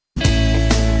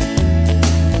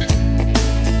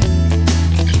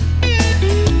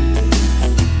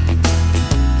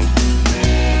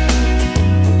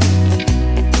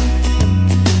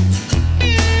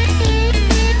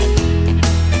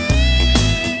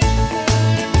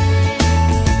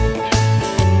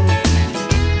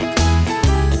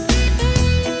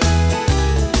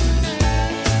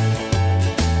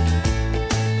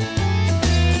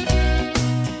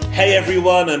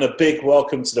everyone, and a big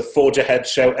welcome to the Forge Ahead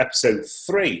Show, episode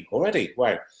 3 already.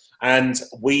 Wow. And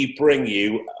we bring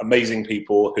you amazing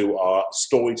people who are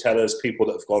storytellers, people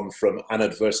that have gone from an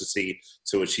adversity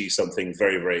to achieve something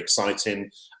very, very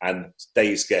exciting. And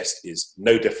today's guest is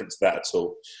no different to that at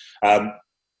all.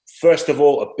 First of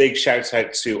all, a big shout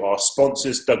out to our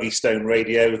sponsors, Dougie Stone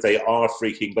Radio. They are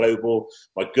freaking global.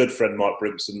 My good friend Mark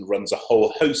Brimson runs a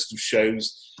whole host of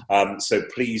shows. So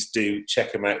please do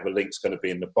check them out. The link's going to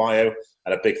be in the bio.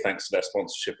 And a big thanks to their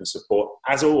sponsorship and support,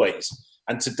 as always.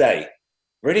 And today,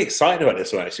 really excited about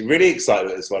this one, actually. Really excited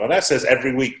about this one. I know it says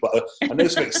every week, but I know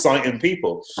some exciting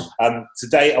people.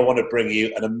 Today, I want to bring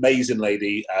you an amazing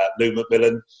lady, Lou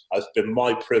McMillan. It's been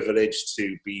my privilege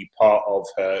to be part of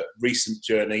her recent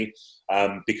journey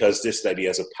because this lady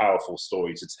has a powerful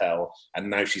story to tell,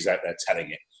 and now she's out there telling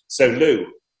it. So, Lou,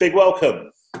 big welcome.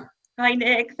 Hi,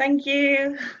 Nick. Thank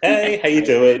you. Hey, how you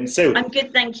doing? So, I'm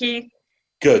good, thank you.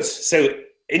 Good. So,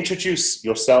 introduce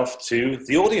yourself to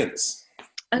the audience.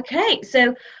 Okay,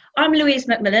 so I'm Louise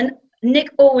McMillan. Nick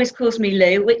always calls me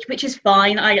Lou, which is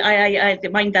fine. I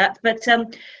don't mind that. But so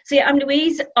yeah, I'm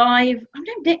Louise. I've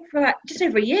known Nick for just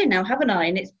over a year now, haven't I?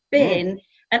 And it's been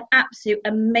an absolute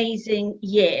amazing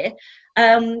year.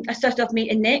 I started off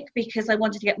meeting Nick because I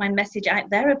wanted to get my message out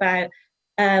there about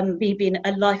me being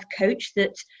a life coach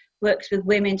that works with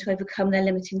women to overcome their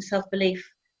limiting self-belief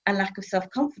and lack of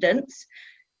self-confidence.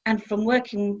 And from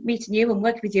meeting you and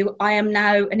working with you, I am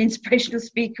now an inspirational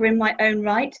speaker in my own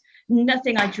right.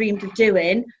 Nothing I dreamed of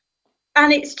doing.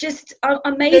 And it's just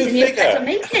amazing. The impact I'm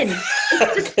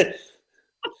making.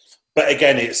 But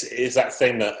again, it's that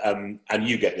thing that, and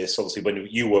you get this, obviously, when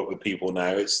you work with people now,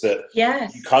 it's that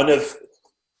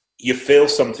you feel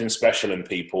something special in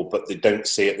people, but they don't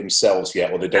see it themselves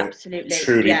yet, or they don't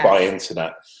truly buy into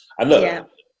that. And look,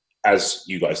 as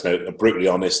you guys know, I'm brutally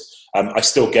honest, I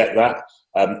still get that.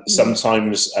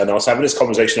 Sometimes, and I was having this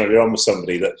conversation earlier on with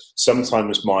somebody, that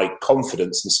sometimes my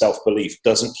confidence and self-belief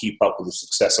doesn't keep up with the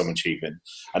success I'm achieving.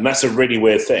 And that's a really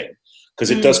weird thing,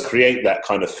 because it does create that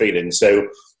kind of feeling. So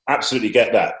absolutely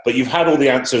get that. But you've had all the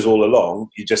answers all along.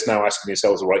 You're just now asking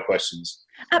yourselves the right questions.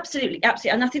 Absolutely.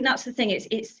 And I think that's the thing.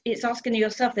 It's asking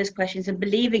yourself those questions and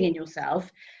believing in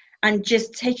yourself and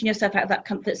just taking yourself out of that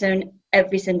comfort zone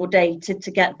every single day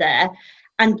to get there.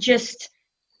 And just,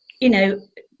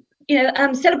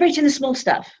 celebrating the small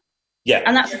stuff. Yeah.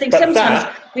 And that's the thing.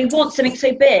 Sometimes we want something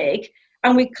so big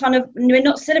and we're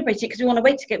not celebrating it because we want to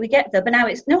wait to get there. But now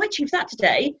it's, no, I achieved that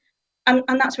today. And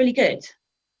that's really good.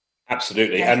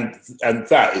 Absolutely. Yeah. And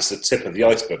that is the tip of the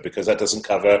iceberg, because that doesn't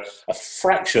cover a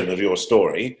fraction of your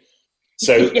story.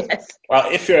 So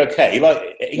if you're okay,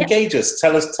 engage us,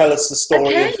 tell us the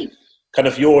story of kind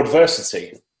of your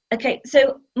adversity. Okay.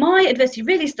 So my adversity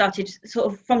really started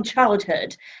sort of from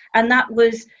childhood, and that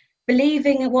was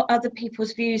believing what other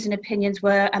people's views and opinions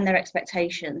were and their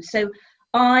expectations. So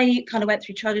I kind of went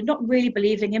through childhood not really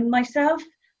believing in myself.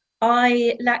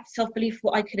 I lacked self-belief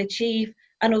for what I could achieve,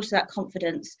 and also that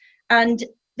confidence. And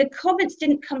the comments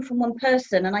didn't come from one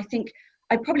person, and I think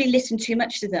I probably listened too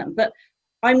much to them. But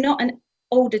I'm not an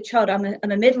older child, I'm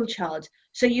a middle child.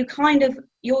 So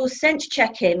your sense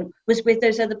check-in was with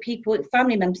those other people,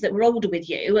 family members that were older with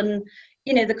you, and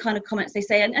the kind of comments they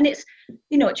say, and it's,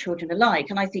 what children are like,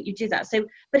 and I think you do that. So,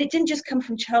 but it didn't just come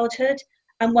from childhood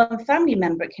and one family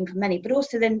member, it came from many, but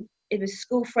also then it was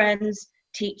school friends,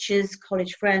 teachers,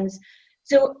 college friends.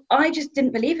 So I just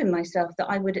didn't believe in myself that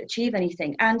I would achieve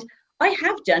anything. And I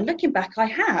have done, looking back, I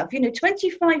have,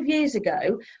 25 years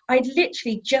ago, I'd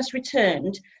literally just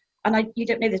returned, and you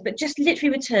don't know this, but just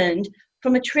literally returned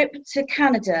from a trip to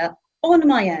Canada on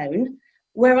my own,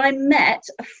 where I met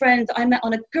a friend that I met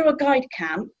on a Girl Guide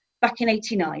camp back in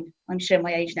 89. I'm showing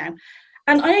my age now.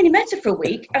 And I only met her for a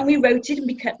week, and we wrote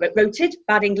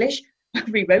bad English,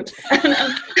 rewrote.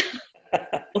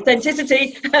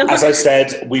 Authenticity. As I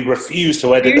said, we refuse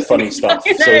to edit the funny stuff,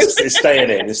 so it's staying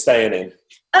in.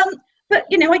 But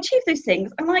I achieved those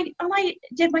things, and I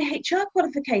did my HR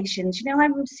qualifications.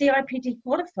 I'm CIPD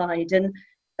qualified, and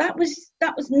that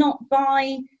was not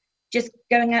by just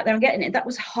going out there and getting it. That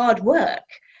was hard work.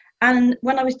 And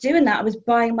when I was doing that, I was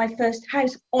buying my first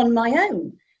house on my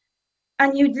own.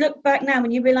 And you look back now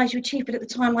and you realise you achieved it. At the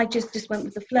time, I just went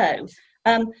with the flow.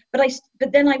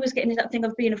 But then I was getting into that thing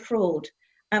of being a fraud,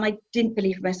 and I didn't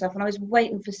believe in myself, and I was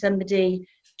waiting for somebody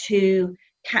to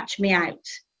catch me out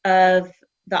of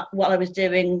that. What I was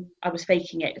doing, I was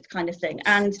faking it, kind of thing.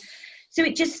 And so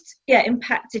it just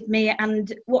impacted me.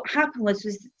 And what happened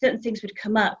was certain things would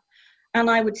come up, and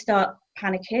I would start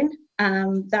panicking.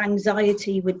 The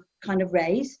anxiety would kind of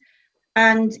raise,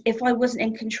 and if I wasn't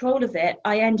in control of it,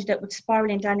 I ended up with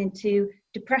spiraling down into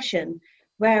depression,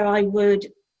 where I would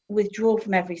withdraw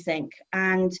from everything.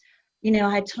 And, you know,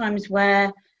 I had times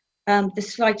where the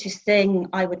slightest thing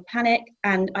I would panic,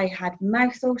 and I had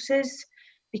mouth ulcers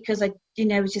because I, you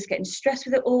know, was just getting stressed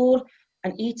with it all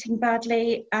and eating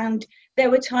badly. And there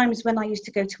were times when I used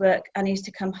to go to work and I used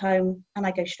to come home and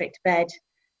I go straight to bed,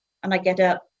 and I get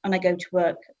up and I go to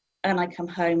work and I come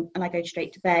home and I go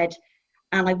straight to bed,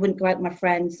 and I wouldn't go out with my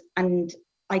friends, and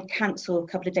I'd cancel a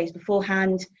couple of days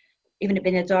beforehand, even if it had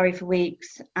been in a diary for weeks.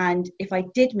 And if I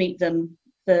did meet them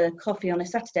for coffee on a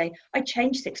Saturday, I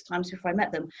changed 6 times before I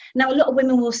met them. Now, a lot of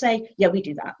women will say, yeah, we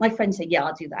do that. My friends say, yeah,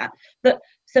 I'll do that. But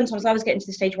sometimes I was getting to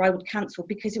the stage where I would cancel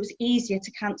because it was easier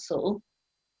to cancel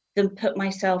than put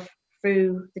myself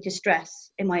through the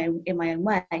distress in my own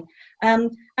way.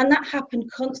 And that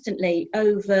happened constantly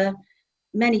over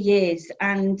many years.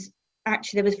 And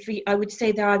actually, there was I would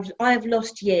say that I have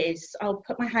lost years. I'll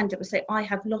put my hand up and say I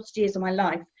have lost years of my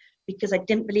life because I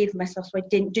didn't believe in myself, so I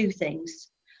didn't do things.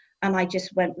 And I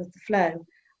just went with the flow.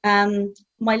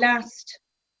 My last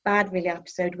bad really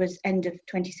episode was end of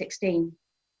 2016.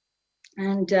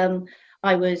 And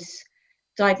I was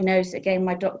diagnosed, again,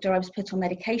 my doctor, I was put on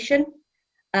medication.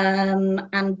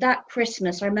 And that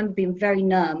Christmas, I remember being very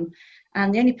numb.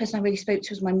 And the only person I really spoke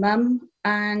to was my mum.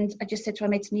 And I just said to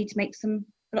her, I need to make a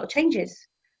lot of changes.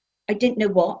 I didn't know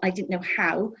what, I didn't know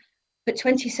how. But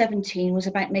 2017 was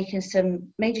about making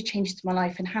some major changes to my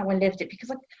life and how I lived it,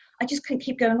 because I just couldn't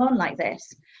keep going on like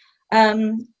this.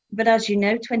 But as you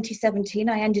know, 2017,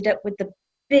 I ended up with the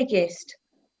biggest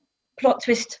plot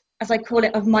twist, as I call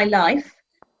it, of my life.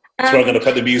 So I'm going to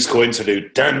put the musical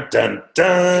interlude. Dun, dun,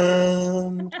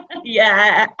 dun.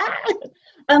 Yeah.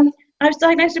 I was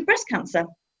diagnosed with breast cancer.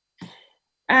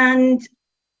 And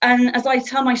as I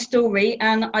tell my story,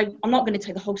 and I'm not going to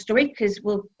tell the whole story because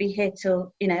we'll be here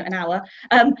till, you know, an hour.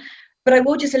 But I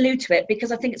will just allude to it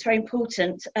because I think it's very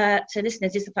important to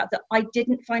listeners, is the fact that I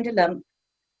didn't find a lump.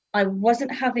 I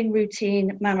wasn't having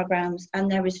routine mammograms, and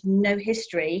there is no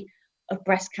history of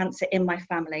breast cancer in my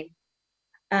family.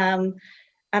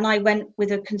 And I went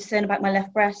with a concern about my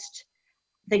left breast.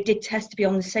 They did test to be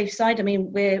on the safe side. I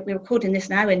mean, we're recording this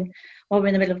now while we're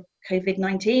in the middle of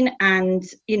COVID-19, and,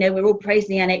 you know, we're all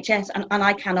praising the NHS, and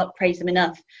I cannot praise them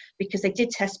enough, because they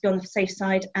did test to be on the safe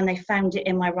side, and they found it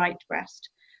in my right breast,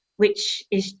 which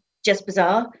is just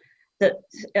bizarre that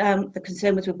the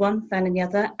concern was with one, found in the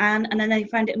other, and then they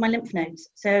found it in my lymph nodes.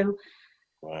 So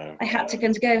wow. I had to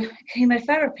go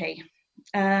chemotherapy,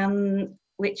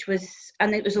 which was,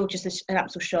 and it was all just an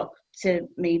absolute shock to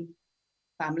me,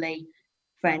 family,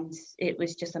 friends. It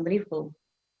was just unbelievable.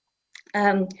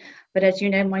 But as you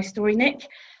know my story, Nick,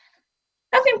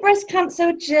 having breast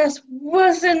cancer just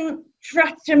wasn't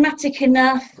dramatic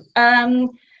enough.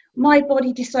 My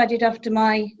body decided after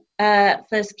my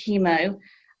first chemo,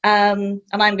 and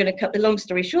I'm going to cut the long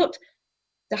story short,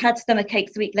 I had stomach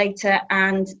aches a week later,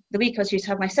 and the week I was due to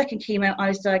have my second chemo, I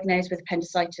was diagnosed with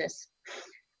appendicitis.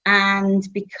 And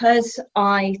because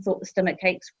I thought the stomach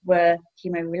aches were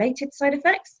chemo-related side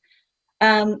effects,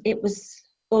 it was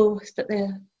all that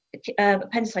the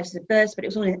appendicitis had burst, but it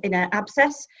was all in an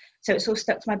abscess, so it's all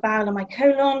stuck to my bowel and my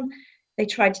colon. They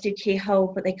tried to do keyhole,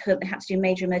 but they couldn't. They had to do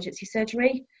major emergency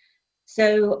surgery.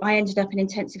 So I ended up in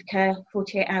intensive care,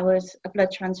 48 hours, a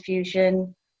blood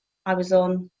transfusion. I was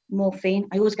on morphine.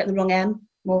 I always get the wrong M,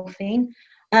 morphine.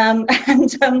 And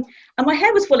my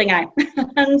hair was falling out.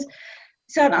 and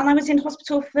I was in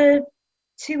hospital for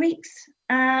 2 weeks.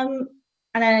 And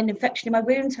an infection in my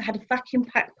wound. So I had a vacuum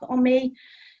pack put on me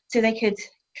so they could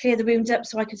clear the wound up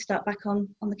so I could start back on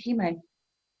the chemo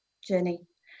journey.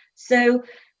 So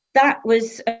that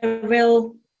was a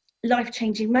real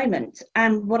life-changing moment.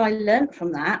 And what I learned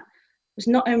from that was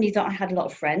not only that I had a lot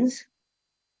of friends,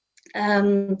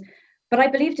 but I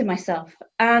believed in myself,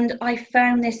 and I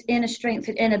found this inner strength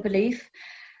and inner belief.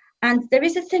 And there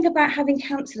is a thing about having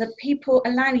cancer that people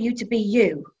allow you to be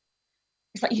you.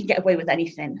 It's like you can get away with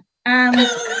anything. I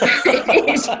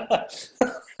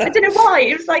don't know why.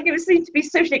 It was like it seemed to be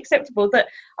socially acceptable that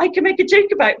I could make a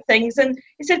joke about things, and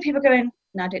instead of people going,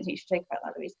 "No, I don't think you should joke about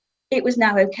that, Louise," it was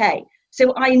now okay.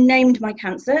 So I named my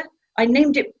cancer. I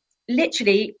named it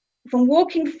literally from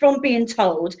walking from being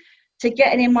told to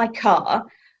getting in my car.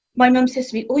 My mum says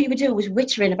to me, all you would do was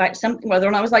wittering about something or other.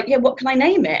 And I was like, yeah, what can I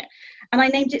name it? And I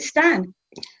named it Stan.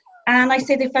 And I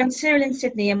say they found Cyril and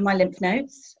Sydney in my lymph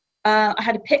nodes. I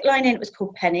had a PICC line in, it was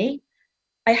called Penny.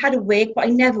 I had a wig, but I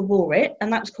never wore it.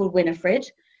 And that was called Winifred.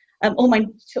 All my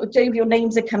sort of jovial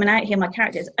names are coming out here, my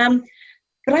characters.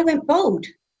 But I went bold.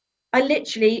 I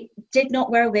literally did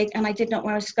not wear a wig, and I did not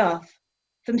wear a scarf.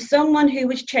 From someone who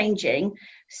was changing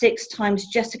 6 times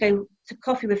just to go to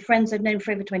coffee with friends I've known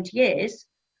for over 20 years,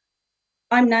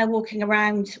 I'm now walking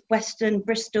around Western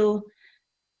Bristol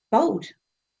bold.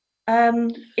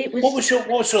 It was.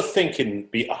 What was your thinking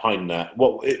behind that?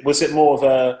 What was it? More of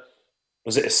a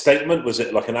Was it a statement? Was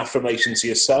it like an affirmation to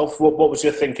yourself? What was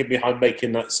your thinking behind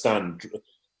making that stand?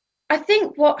 I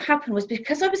think what happened was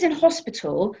because I was in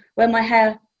hospital where my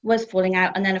hair was falling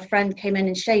out, and then a friend came in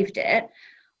and shaved it.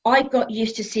 I got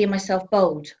used to seeing myself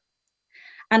bold,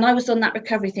 and I was on that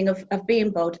recovery thing of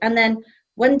being bold. And then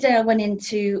one day I went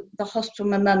into the hospital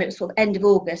with my mum. It was sort of end of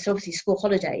August, so obviously school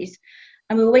holidays,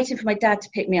 and we were waiting for my dad to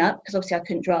pick me up because obviously I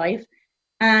couldn't drive.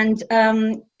 And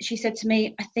she said to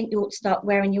me, I think you ought to start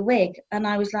wearing your wig. And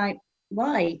I was like,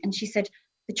 why? And she said,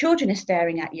 the children are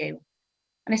staring at you.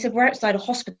 And I said, we're outside a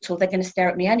hospital. They're going to stare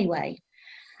at me anyway.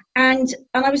 And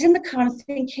I was in the car and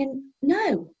thinking,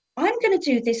 no, I'm going to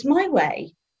do this my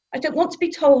way. I don't want to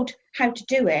be told how to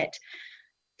do it.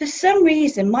 For some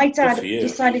reason, my dad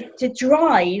decided to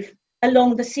drive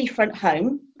along the seafront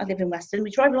home. I live in Weston. We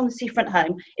drive along the seafront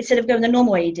home instead of going the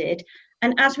normal way he did.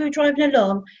 And as we were driving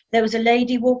along, there was a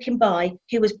lady walking by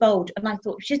who was bold. And I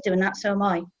thought, if she's doing that, so am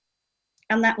I.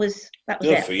 And that was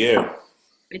Good it. For you.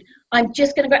 I'm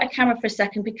just going to grab a camera for a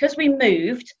second because we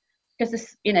moved, because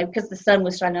the sun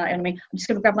was shining out on me. I'm just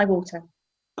going to grab my water.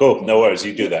 Cool, no worries,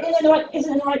 you do that. Is it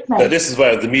in the right place? So this is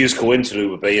where the musical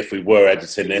interlude would be if we were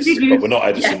editing this, but we're not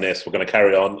editing this. We're going to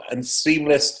carry on, and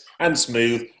seamless and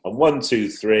smooth. And 1, 2,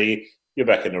 3, you're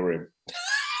back in the room.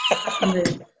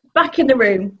 Back in the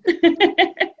room.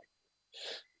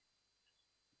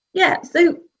 Yeah,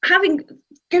 so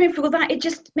going through all that, it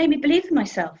just made me believe in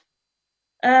myself.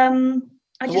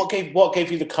 What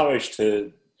gave you the courage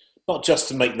to, not just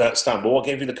to make that stand, but what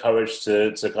gave you the courage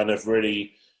to kind of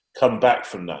really come back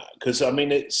from that? Because I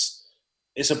mean, it's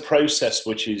a process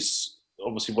which is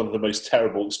obviously one of the most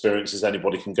terrible experiences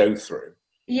anybody can go through.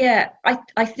 Yeah,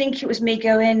 I think it was me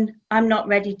going, I'm not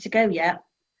ready to go yet.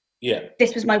 Yeah.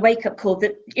 This was my wake-up call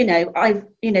that,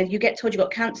 you get told you've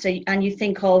got cancer and you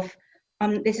think of,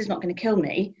 this is not going to kill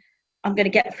me. I'm going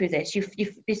to get through this.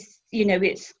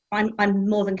 I'm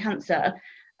more than cancer.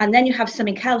 And then you have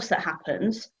something else that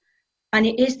happens. And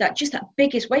it is that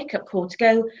biggest wake-up call to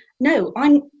go, no,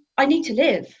 I need to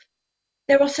live.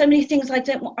 There are so many things I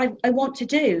want to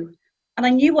do. And I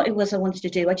knew what it was I wanted to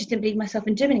do. I just didn't believe myself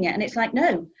in doing it. And it's like,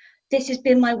 no, this has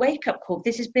been my wake-up call.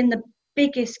 This has been the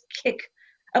biggest kick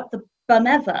up the bum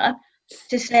ever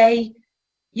to say,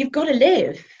 you've got to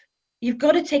live. You've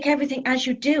got to take everything as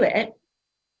you do it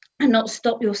and not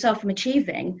stop yourself from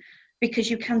achieving, because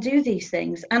you can do these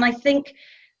things. And I think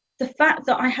the fact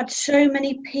that I had so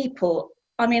many people,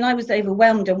 I mean, I was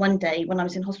overwhelmed on one day when I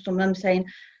was in hospital, mum saying,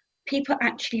 people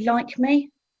actually like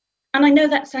me. And I know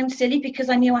that sounds silly because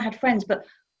I knew I had friends, but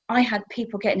I had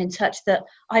people getting in touch that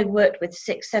I worked with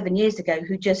 6-7 years ago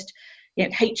who just,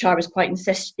 HR is quite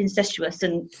incestuous,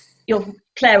 and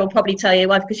Claire will probably tell you,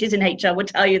 because she's in HR, will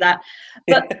tell you that.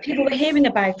 But people were hearing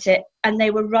about it and they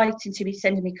were writing to me,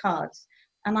 sending me cards.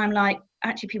 And I'm like,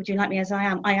 actually, people do like me as I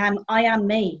am. I am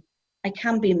me. I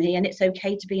can be me, and it's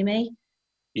okay to be me.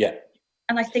 Yeah.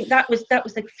 And I think that was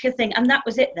the thing. And that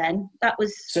was it then. That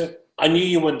was... So I knew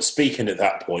you weren't speaking at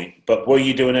that point, but were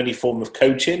you doing any form of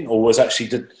coaching, or was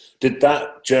actually, did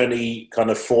that journey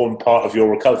kind of form part of your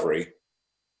recovery?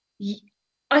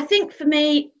 I think for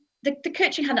me, the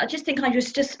coaching I just think I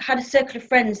just had a circle of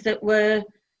friends that were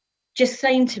just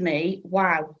saying to me,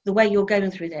 wow, the way you're going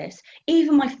through this.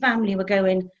 Even my family were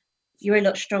going, you're a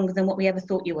lot stronger than what we ever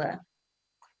thought you were.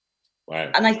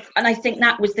 Wow. And I think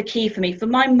that was the key for me. For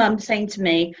my mum saying to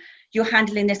me, you're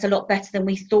handling this a lot better than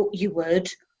we thought you would,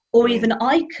 or even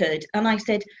I could. And I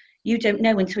said, you don't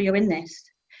know until you're in this.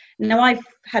 Now, I've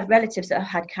had relatives that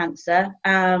have had cancer,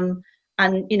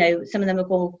 and some of them have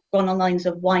gone on lines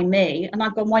of why me, and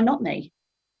I've gone, why not me?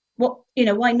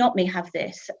 Why not me have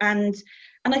this? And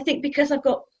I think because I've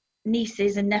got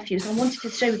nieces and nephews, I wanted to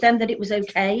show them that it was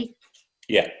okay.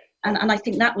 Yeah. And I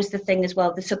think that was the thing as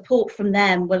well. The support from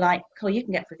them were like, "Oh, you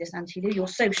can get through this, Auntie Lou. You're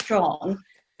so strong."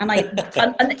 And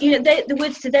the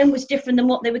words to them was different than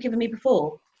what they were giving me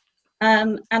before.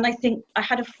 And I think I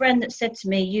had a friend that said to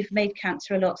me, "You've made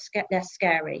cancer a lot less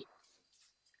scary."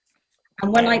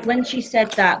 And when she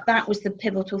said that, that was the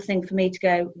pivotal thing for me to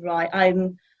go, right,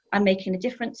 I'm making a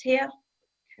difference here.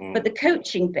 But the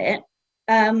coaching bit,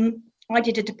 I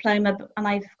did a diploma and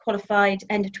I've qualified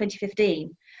end of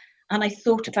 2015. And I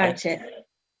thought about it,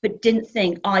 but didn't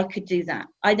think I could do that.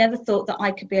 I never thought that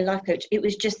I could be a life coach. It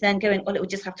was just then going, well, it would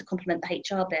just have to complement the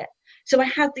HR bit. So I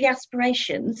had the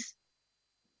aspirations.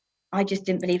 I just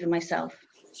didn't believe in myself.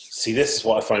 See, this is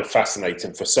what I find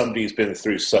fascinating for somebody who's been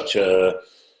through such a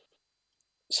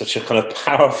such a kind of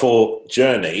powerful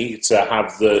journey to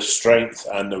have the strength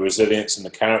and the resilience and the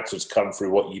character to come through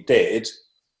what you did,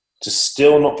 to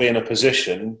still not be in a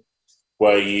position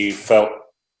where you felt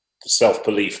the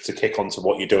self-belief to kick onto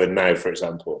what you're doing now, for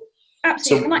example.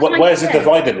 Absolutely. So where's the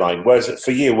dividing line? Where is it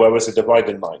for you? Where was the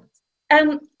dividing line?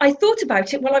 I thought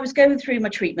about it while I was going through my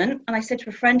treatment, and I said to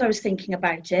a friend I was thinking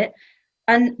about it.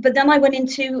 But then I went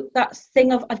into that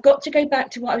thing of, I've got to go back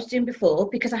to what I was doing before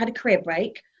because I had a career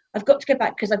break. I've got to go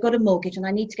back because I've got a mortgage and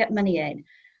I need to get money in.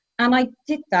 And I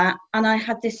did that, and I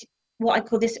had this, what I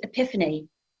call this epiphany. Is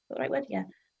that the right word? Yeah,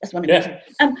 that's one I'm using.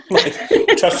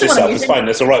 Trust yourself, it's fine,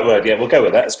 that's the right word. Yeah, we'll go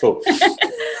with that, it's cool.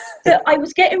 So I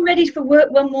was getting ready for work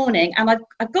one morning, and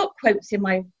I've got quotes in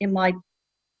my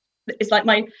it's like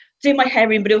my doing my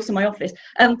hair in, but also my office.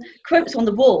 Quotes on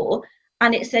the wall,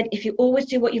 and it said, if you always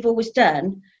do what you've always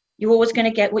done, you're always going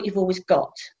to get what you've always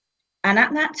got. And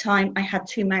at that time, I had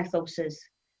 2 mouth ulcers.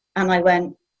 And I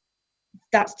went,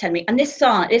 that's telling me. And this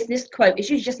quote is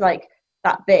usually just like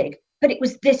that big, but it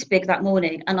was this big that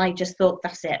morning. And I just thought,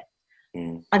 that's it.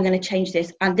 I'm going to change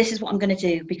this. And this is what I'm going to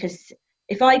do. Because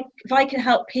if I can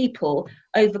help people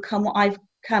overcome what I've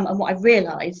come and what I've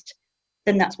realised,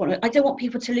 then that's what I don't want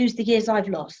people to lose the years I've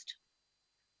lost.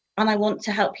 And I want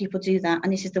to help people do that.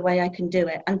 And this is the way I can do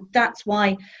it. And that's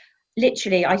why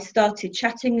literally I started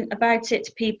chatting about it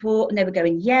to people, and they were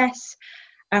going, yes.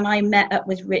 And I met up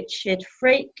with Richard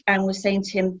Freak and was saying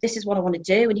to him, this is what I want to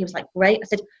do. And he was like, great. I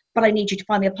said, but I need you to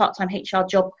find me a part-time HR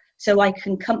job so I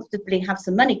can comfortably have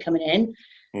some money coming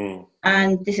in.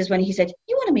 And this is when he said,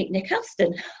 you want to meet Nick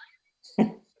Elston?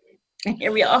 And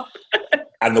here we are.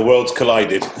 And the worlds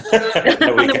collided.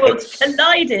 The worlds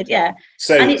collided, yeah.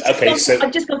 So,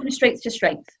 I've just gone from strength to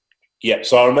strength. Yeah,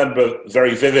 so I remember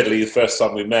very vividly the first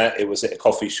time we met. It was at a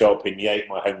coffee shop in Yate,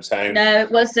 my hometown. No, it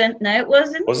wasn't.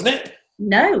 Wasn't it?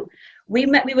 No. We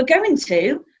were going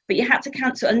to, but you had to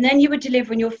cancel. And then you were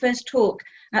delivering your first talk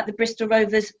at the Bristol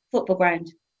Rovers football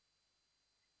ground.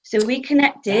 So we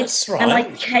connected. That's right. And I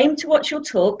came to watch your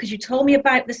talk because you told me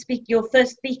about your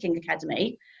first speaking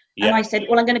academy. Yep. And I said,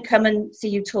 well, I'm going to come and see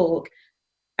you talk.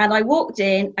 And I walked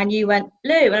in and you went,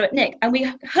 Lou, and I went, Nick. And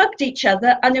we hugged each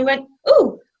other and then went,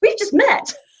 oh, we've just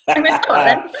met. I went, oh,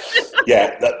 then.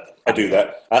 Yeah, I do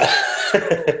that.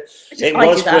 It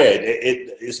was weird.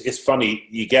 It's funny.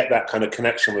 You get that kind of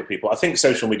connection with people. I think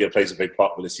social media plays a big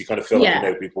part with this. You kind of feel like you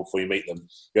know people before you meet them.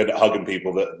 You end up hugging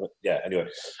people. Anyway.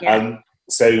 Yeah.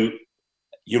 So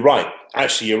you're right.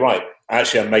 Actually, you're right.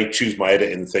 Actually, I may choose my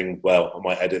editing thing. Well, I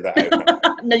might edit that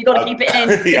out. No, you've got to keep it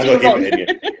in. Yeah, I've got to keep it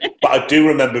in. Yeah. But I do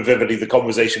remember vividly the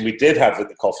conversation we did have at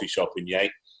the coffee shop in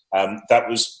Yate. That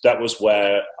was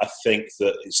where I think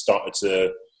that it started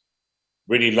to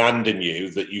really land in you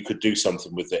that you could do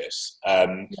something with this.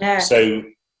 So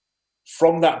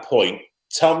from that point,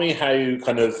 tell me how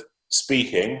kind of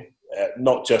speaking,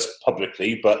 not just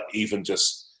publicly, but even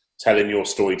just telling your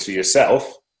story to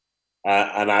yourself,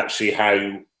 and actually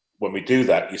how, when we do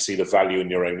that, you see the value in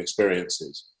your own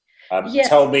experiences.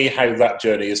 Tell me how that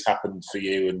journey has happened for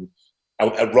you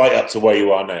and right up to where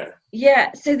you are now.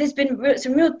 Yeah, so there's been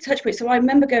some real touch points. So I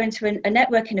remember going to a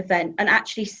networking event and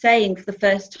actually saying for the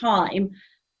first time,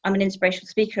 I'm an inspirational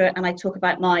speaker and I talk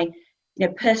about my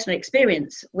personal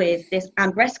experience with this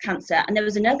and breast cancer. And there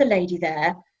was another lady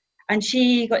there and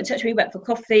she got in touch with me, went for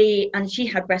coffee, and she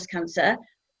had breast cancer.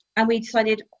 And we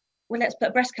decided, well, let's put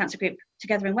a breast cancer group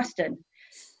together in Weston.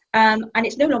 And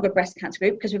it's no longer a breast cancer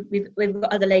group because we've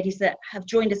got other ladies that have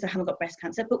joined us that haven't got breast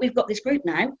cancer, but we've got this group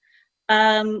now.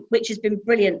 Which has been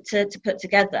brilliant to put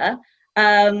together.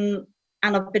 And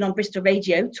I've been on Bristol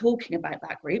Radio talking about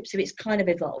that group, so it's kind of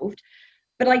evolved.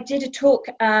 But I did a talk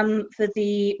for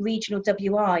the regional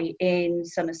WI in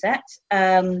Somerset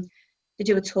to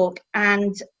do a talk,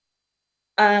 and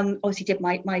obviously did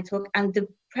my talk. And the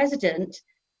president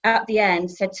at the end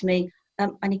said to me,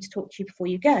 I need to talk to you before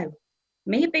you go.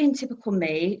 Me being typical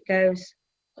me goes,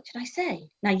 what did I say?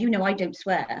 Now, I don't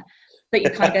swear, but you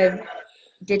kind of go,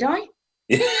 did I?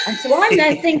 And so I'm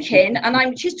there thinking,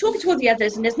 and she's talking to all the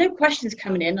others, and there's no questions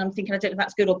coming in. I'm thinking, I don't know if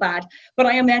that's good or bad, but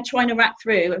I am there trying to rack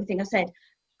through everything I said.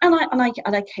 And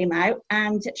I came out,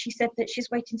 and she said that she's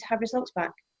waiting to have results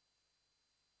back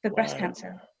for breast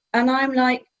cancer. And I'm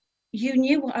like, you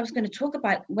knew what I was going to talk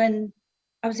about when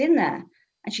I was in there.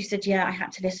 And she said, yeah, I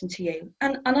had to listen to you.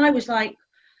 And I was like,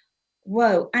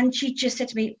 whoa. And she just said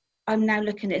to me, I'm now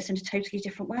looking at this in a totally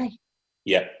different way.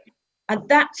 Yeah. And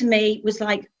that to me was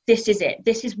like, this is it.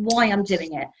 This is why I'm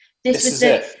doing it.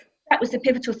 That was the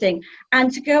pivotal thing.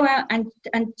 And to go out and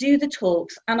do the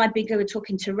talks, and I've been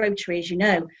talking to Rotary, as you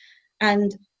know,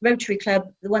 and Rotary Club,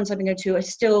 the ones I've been going to are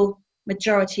still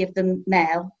majority of them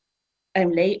male.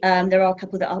 only. There are a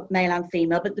couple that are male and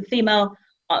female, but the female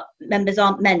members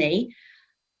aren't many.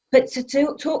 But to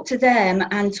talk to them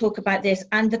and talk about this,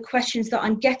 and the questions that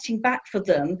I'm getting back for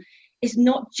them is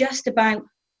not just about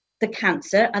the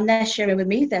cancer, and they're sharing with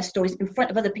me their stories in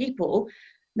front of other people,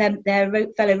 their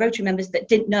fellow Rotary members that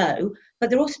didn't know, but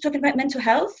they're also talking about mental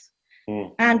health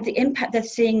and the impact they're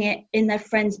seeing it in their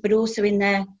friends, but also in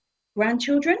their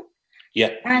grandchildren.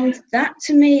 Yeah. And that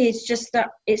to me is just that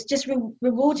it's just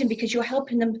rewarding, because you're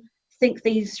helping them think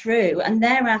these through, and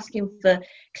they're asking for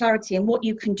clarity and what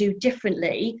you can do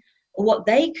differently, or what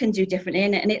they can do differently.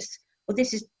 And it's, well,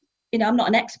 this is, I'm not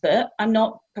an expert, I'm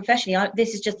not professionally,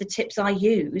 this is just the tips I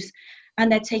use,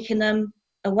 and they're taking them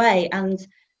away. And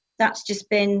that's just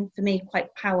been, for me,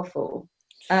 quite powerful.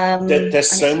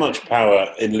 There's so much power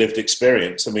in lived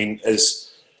experience. I mean,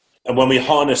 and when we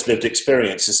harness lived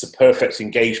experience, it's the perfect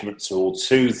engagement tool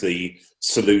to the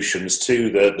solutions,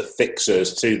 to the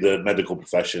fixers, to the medical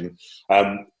profession.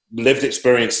 Lived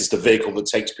experience is the vehicle that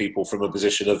takes people from a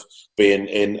position of being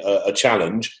in a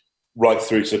challenge right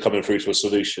through to coming through to a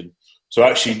solution. So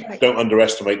actually, don't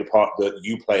underestimate the part that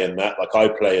you play in that, like I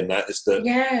play in that, is that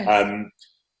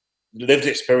lived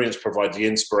experience provides the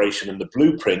inspiration and the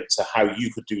blueprint to how you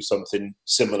could do something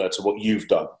similar to what you've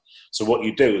done. So what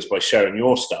you do is, by sharing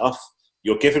your stuff,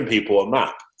 you're giving people a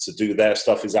map to do their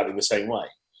stuff exactly the same way.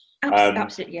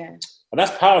 Absolutely, yeah. And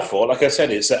that's powerful. Like I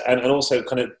said, it's and also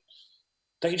kind of,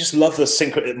 don't you just love the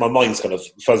synchro? My mind's kind of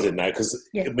fuzzing now, because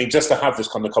I mean, just to have this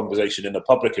kind of conversation in the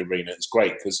public arena is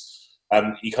great, because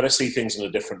you kind of see things in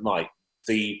a different light.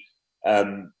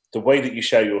 The way that you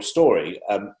share your story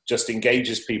just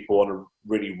engages people on a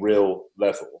really real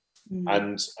level,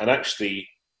 and actually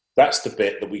that's the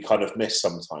bit that we kind of miss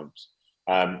sometimes.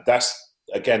 That's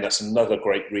another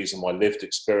great reason why lived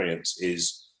experience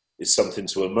is something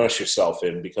to immerse yourself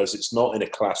in, because it's not in a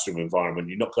classroom environment.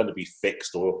 You're not going to be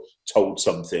fixed or told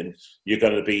something. You're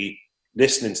going to be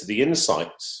listening to the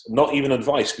insights, not even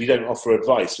advice. We don't offer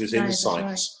advice, there's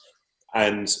insights.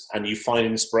 Right. And you find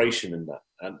inspiration in that.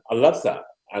 And I love that.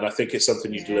 And I think it's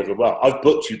something you deliver well. I've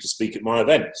booked you to speak at my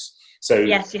events. So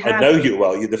yes, I know you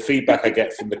well. The feedback I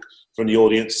get from the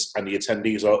audience and the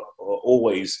attendees are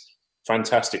always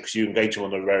fantastic, because you engage them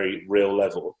on a very real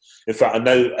level. In fact,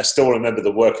 I still remember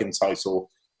the working title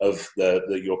of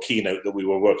your keynote that we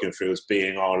were working through as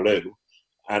Being Our Lou.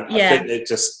 And I think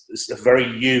it's a very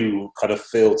you kind of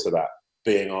feel to that,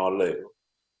 Being Our Lou.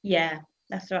 Yeah,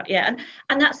 that's right. Yeah.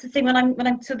 And that's the thing, when I've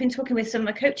been talking with some of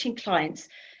my coaching clients,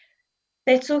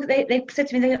 they said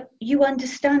to me, you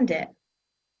understand it.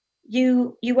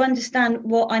 You understand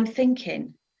what I'm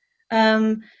thinking.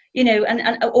 I'm able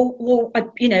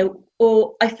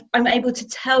to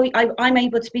tell you, I'm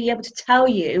able to tell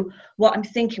you what I'm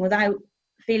thinking without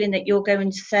feeling that you're going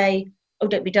to say, oh,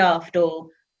 don't be daft, or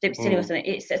don't be silly, or something.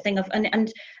 It's a thing of,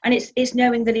 and it's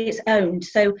knowing that it's owned.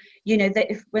 So,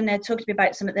 that when they're talking to me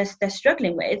about something they're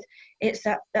struggling with, it's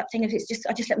that thing of,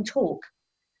 I just let them talk.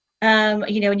 And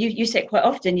you say it quite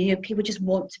often, people just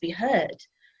want to be heard,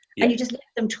 and you just let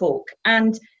them talk.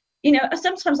 And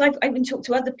sometimes I've been talked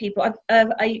to other people.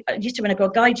 I used to run a Girl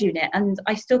Guide unit, and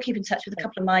I still keep in touch with a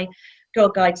couple of my Girl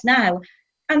Guides now,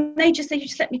 and they just say, you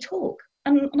just let me talk.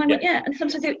 And I'm like, yeah. And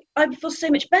sometimes I feel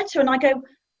so much better, and I go,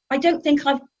 I don't think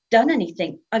I've done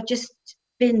anything. I've just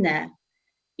been there,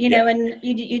 and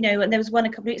and there was one a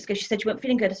couple of weeks ago, she said, you weren't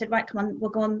feeling good. I said, right, come on, we'll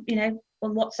go on,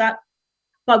 on WhatsApp,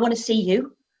 but I want to see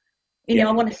you.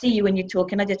 I want to see you when you're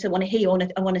talking. I just don't want to hear you.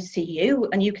 I want to see you,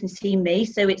 and you can see me.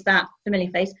 So it's that familiar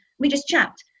face. We just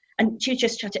chat, and she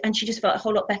just chatted, and she just felt a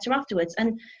whole lot better afterwards.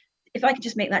 And if I could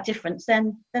just make that difference,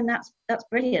 then that's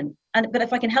brilliant. But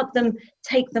if I can help them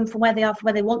take them from where they are, from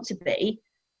where they want to be,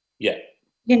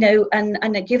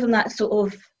 and give them that sort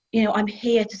of, I'm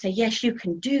here to say, yes, you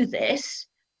can do this,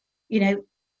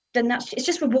 then it's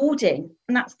just rewarding.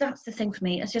 And that's the thing for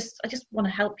me. I just want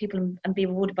to help people and be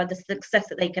rewarded by the success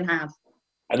that they can have.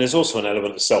 And there's also an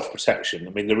element of self-protection.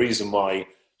 I mean, the reason why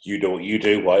you do what you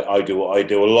do, why I do what I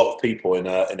do, a lot of people in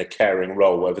a caring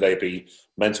role, whether they be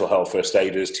mental health first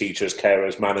aiders, teachers,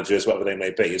 carers, managers, whatever they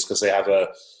may be, is because they have a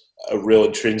real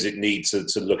intrinsic need to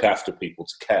look after people,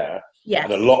 to care. Yes.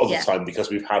 And a lot of the time, because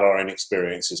we've had our own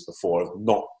experiences before of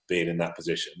not being in that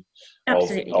position,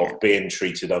 of being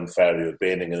treated unfairly, of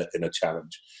being in a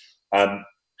challenge.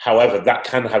 However, that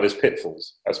can have its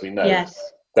pitfalls, as we know. Yes.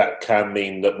 That can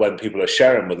mean that when people are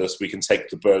sharing with us, we can take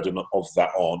the burden of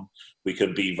that on. We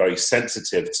can be very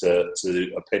sensitive to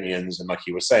opinions, and like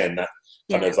you were saying, that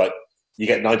kind of like, you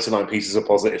get 99 pieces of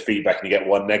positive feedback and you get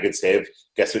one negative.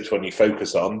 Guess which one you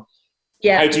focus on?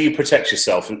 Yeah. How do you protect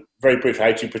yourself? Very briefly,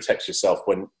 how do you protect yourself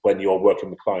when you're working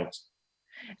with clients?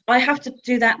 I have to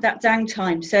do that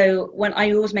downtime. So when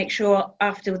I always make sure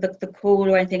after the call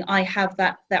or anything, I have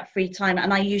that free time,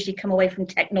 and I usually come away from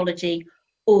technology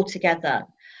altogether.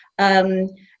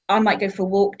 I might go for a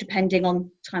walk depending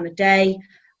on time of day.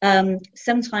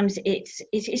 Sometimes it's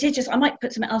just I might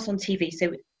put something else on TV.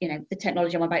 So the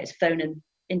technology I'm about is phone and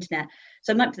internet.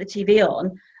 So I might put the TV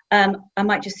on. I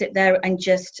might just sit there and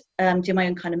just do my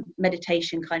own kind of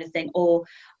meditation kind of thing. Or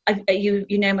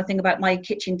my thing about my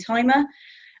kitchen timer.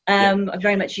 I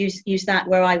very much use that,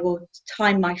 where I will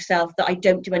time myself that I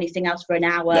don't do anything else for an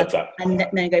hour and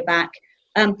then go back.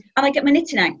 And I get my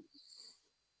knitting out.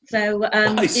 So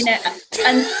nice.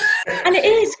 and it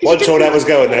is. Once all that was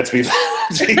going there, to be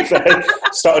fair,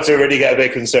 started to really get a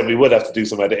bit concerned. We would have to do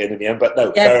some editing in the end, but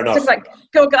no, fair enough. Just like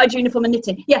go get a uniform and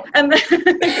knitting. Yeah.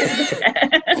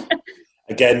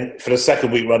 Again, for the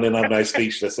second week running, I'm now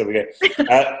speechless. There we go.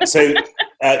 So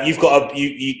you've got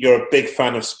you're a big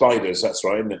fan of spiders. That's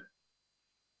right, isn't it?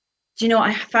 Do you know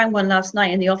what? I found one last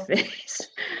night in the office.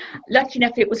 Lucky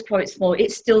enough, it was quite small.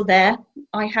 It's still there.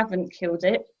 I haven't killed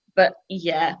it, but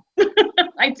yeah,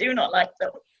 I do not like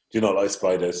them. Do you not like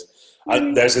spiders?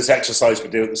 There's this exercise we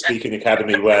do at the Speaking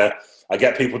Academy where I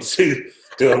get people to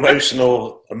do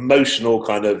emotional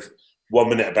kind of 1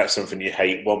 minute about something you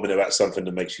hate, 1 minute about something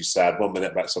that makes you sad, 1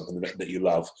 minute about something that you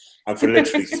love. And for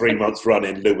literally 3 months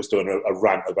running, Lou was doing a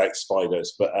rant about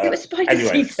spiders. But it was spider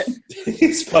season.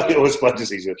 It was spider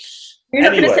season. You're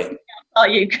not going to say that, are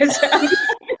you? Because I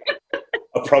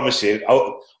promise you.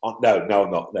 No, I'm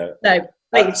not. No. No,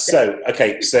 please.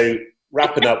 So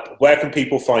wrapping up, where can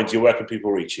people find you? Where can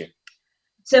people reach you?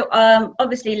 So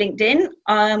obviously LinkedIn.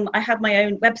 I have my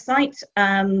own website,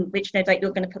 which no doubt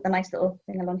you're going to put the nice little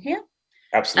thing along here.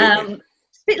 Absolutely.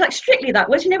 It's a bit like Strictly that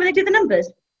was, when they do the numbers.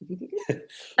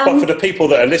 But for the people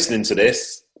that are listening to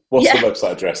this, what's the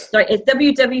website address? Sorry, it's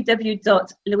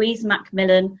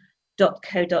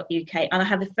www.louisemacmillan.co.uk. And I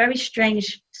have a very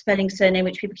strange spelling surname,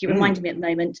 which people keep reminding me at the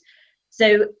moment.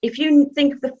 So if you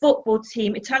think of the football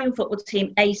team, Italian football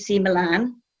team, AC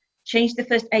Milan, change the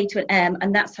first A to an M,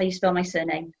 and that's how you spell my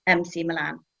surname, MC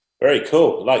Milan. Very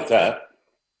cool. Like that.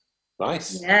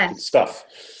 Nice. Yeah. Good stuff.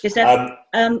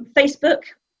 Facebook.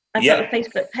 I've got a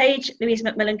Facebook page, Louise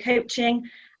McMillan Coaching.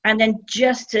 And then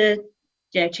just to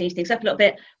change things up a little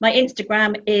bit, my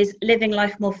Instagram is Living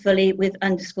Life More Fully with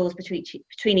underscores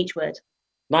between each word.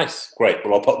 Nice. Great.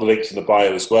 Well, I'll put the links in the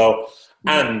bio as well.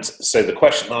 And so the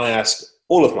question I ask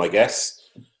all of my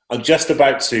guests, I'm just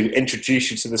about to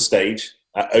introduce you to the stage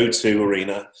at O2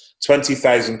 Arena.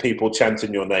 20,000 people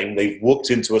chanting your name. They've walked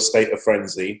into a state of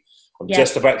frenzy. I'm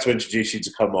just about to introduce you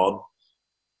to come on.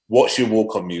 What's your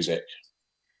walk-on music?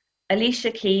 Alicia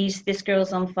Keys, This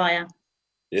Girl's on Fire.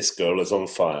 This Girl is on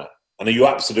Fire. And you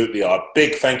absolutely are.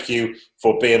 Big thank you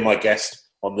for being my guest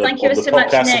on the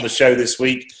podcast and the show this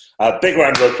week. Big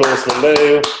round of applause for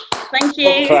Lou. Thank you.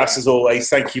 Top class as always.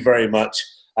 Thank you very much.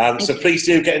 So please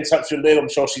do get in touch with Lou. I'm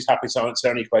sure she's happy to answer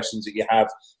any questions that you have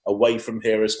away from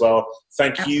here as well.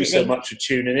 Thank you so much for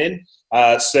tuning in.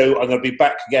 So I'm going to be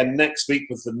back again next week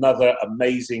with another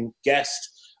amazing guest.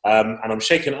 And I'm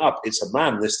shaking it up. It's a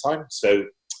man this time. So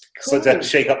to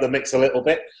shake up the mix a little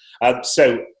bit.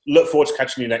 So look forward to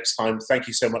catching you next time. Thank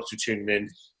you so much for tuning in.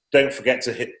 Don't forget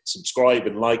to hit subscribe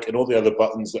and like and all the other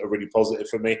buttons that are really positive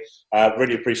for me.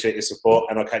 Really appreciate your support,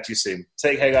 and I'll catch you soon.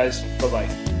 Take care, guys.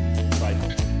 Bye-bye.